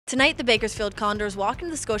Tonight, the Bakersfield Condors walk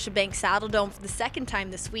into the Scotiabank Saddledome for the second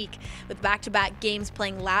time this week, with back-to-back games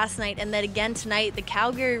playing last night and then again tonight. The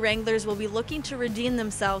Calgary Wranglers will be looking to redeem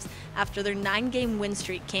themselves after their 9-game win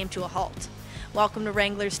streak came to a halt. Welcome to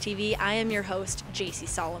Wranglers TV. I am your host, Jaci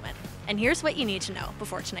Solomon, and here's what you need to know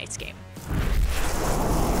before tonight's game.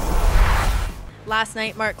 Last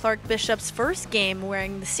night marked Clark Bishop's first game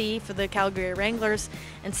wearing the C for the Calgary Wranglers,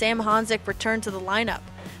 and Sam Honzik returned to the lineup.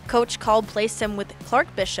 Coach Call placed him with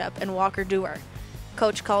Clark Bishop and Walker Duehr.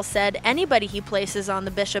 Coach Call said anybody he places on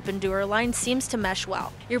the Bishop and Duehr line seems to mesh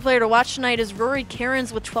well. Your player to watch tonight is Rory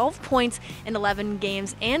Cairns with 12 points in 11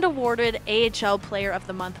 games and awarded AHL Player of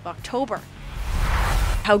the Month of October.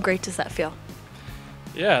 How great does that feel?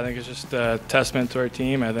 Yeah, I think it's just a testament to our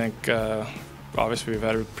team. I think obviously we've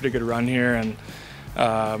had a pretty good run here, and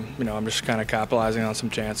I'm just kind of capitalizing on some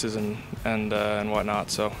chances and whatnot.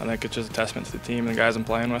 So I think it's just a testament to the team and the guys I'm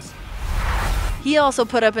playing with. He also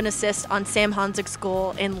put up an assist on Sam Honzik's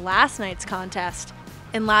goal in last night's contest.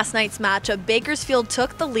 In last night's matchup, Bakersfield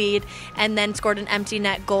took the lead and then scored an empty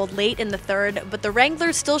net goal late in the third, but the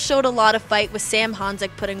Wranglers still showed a lot of fight, with Sam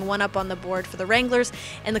Honzik putting one up on the board for the Wranglers,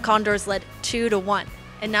 and the Condors led 2-1.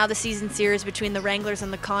 And now the season series between the Wranglers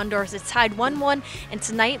and the Condors is tied 1-1, and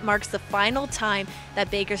tonight marks the final time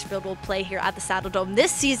that Bakersfield will play here at the Saddledome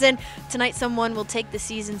this season. Tonight someone will take the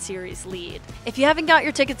season series lead. If you haven't got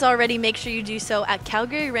your tickets already, make sure you do so at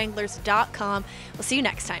calgarywranglers.com. We'll see you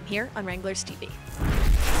next time here on Wranglers TV.